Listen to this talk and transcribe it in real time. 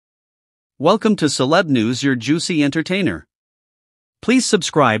Welcome to Celeb News, your juicy entertainer. Please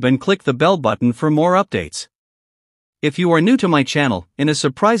subscribe and click the bell button for more updates. If you are new to my channel, in a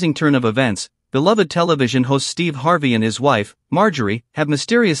surprising turn of events, beloved television host Steve Harvey and his wife, Marjorie, have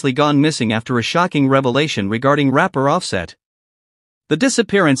mysteriously gone missing after a shocking revelation regarding rapper Offset. The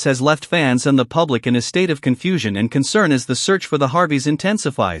disappearance has left fans and the public in a state of confusion and concern as the search for the Harveys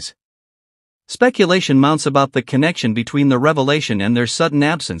intensifies. Speculation mounts about the connection between the revelation and their sudden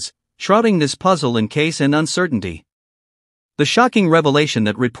absence, shrouding this puzzle in case and uncertainty. The shocking revelation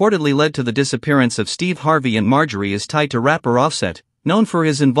that reportedly led to the disappearance of Steve Harvey and Marjorie is tied to rapper Offset, known for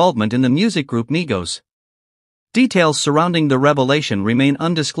his involvement in the music group Migos. Details surrounding the revelation remain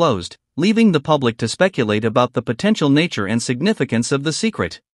undisclosed, leaving the public to speculate about the potential nature and significance of the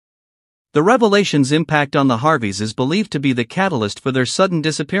secret. The revelation's impact on the Harveys is believed to be the catalyst for their sudden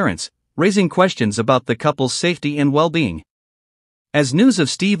disappearance, raising questions about the couple's safety and well-being. As news of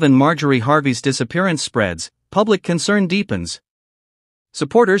Steve and Marjorie Harvey's disappearance spreads, public concern deepens.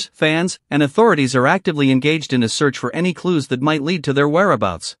 Supporters, fans, and authorities are actively engaged in a search for any clues that might lead to their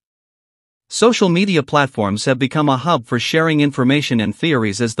whereabouts. Social media platforms have become a hub for sharing information and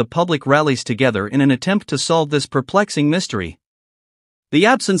theories as the public rallies together in an attempt to solve this perplexing mystery. The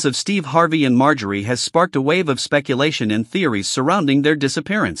absence of Steve Harvey and Marjorie has sparked a wave of speculation and theories surrounding their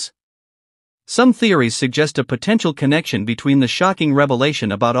disappearance. Some theories suggest a potential connection between the shocking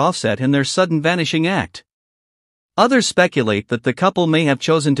revelation about Offset and their sudden vanishing act. Others speculate that the couple may have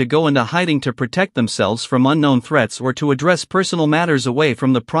chosen to go into hiding to protect themselves from unknown threats or to address personal matters away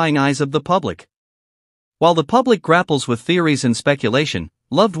from the prying eyes of the public. While the public grapples with theories and speculation,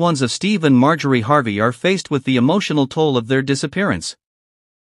 loved ones of Steve and Marjorie Harvey are faced with the emotional toll of their disappearance.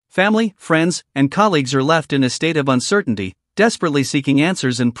 Family, friends, and colleagues are left in a state of uncertainty, desperately seeking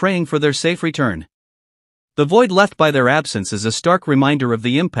answers and praying for their safe return. The void left by their absence is a stark reminder of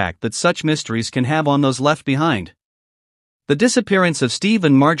the impact that such mysteries can have on those left behind. The disappearance of Steve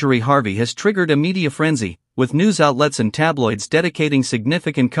and Marjorie Harvey has triggered a media frenzy, with news outlets and tabloids dedicating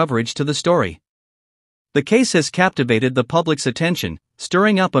significant coverage to the story. The case has captivated the public's attention,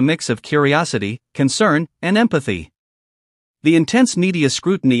 stirring up a mix of curiosity, concern, and empathy. The intense media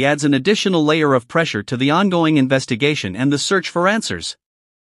scrutiny adds an additional layer of pressure to the ongoing investigation and the search for answers.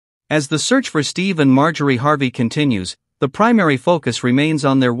 As the search for Steve and Marjorie Harvey continues, the primary focus remains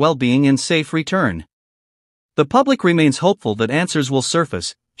on their well-being and safe return. The public remains hopeful that answers will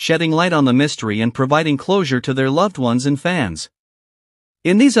surface, shedding light on the mystery and providing closure to their loved ones and fans.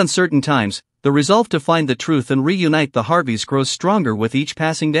 In these uncertain times, the resolve to find the truth and reunite the Harveys grows stronger with each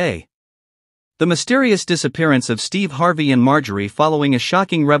passing day. The mysterious disappearance of Steve Harvey and Marjorie following a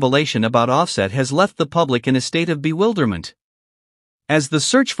shocking revelation about Offset has left the public in a state of bewilderment. As the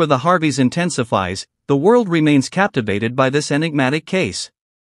search for the Harveys intensifies, the world remains captivated by this enigmatic case.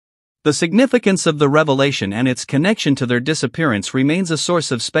 The significance of the revelation and its connection to their disappearance remains a source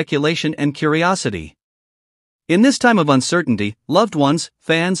of speculation and curiosity. In this time of uncertainty, loved ones,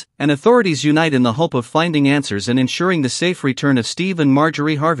 fans, and authorities unite in the hope of finding answers and ensuring the safe return of Steve and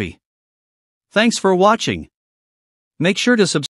Marjorie Harvey. Thanks for watching. Make sure to subscribe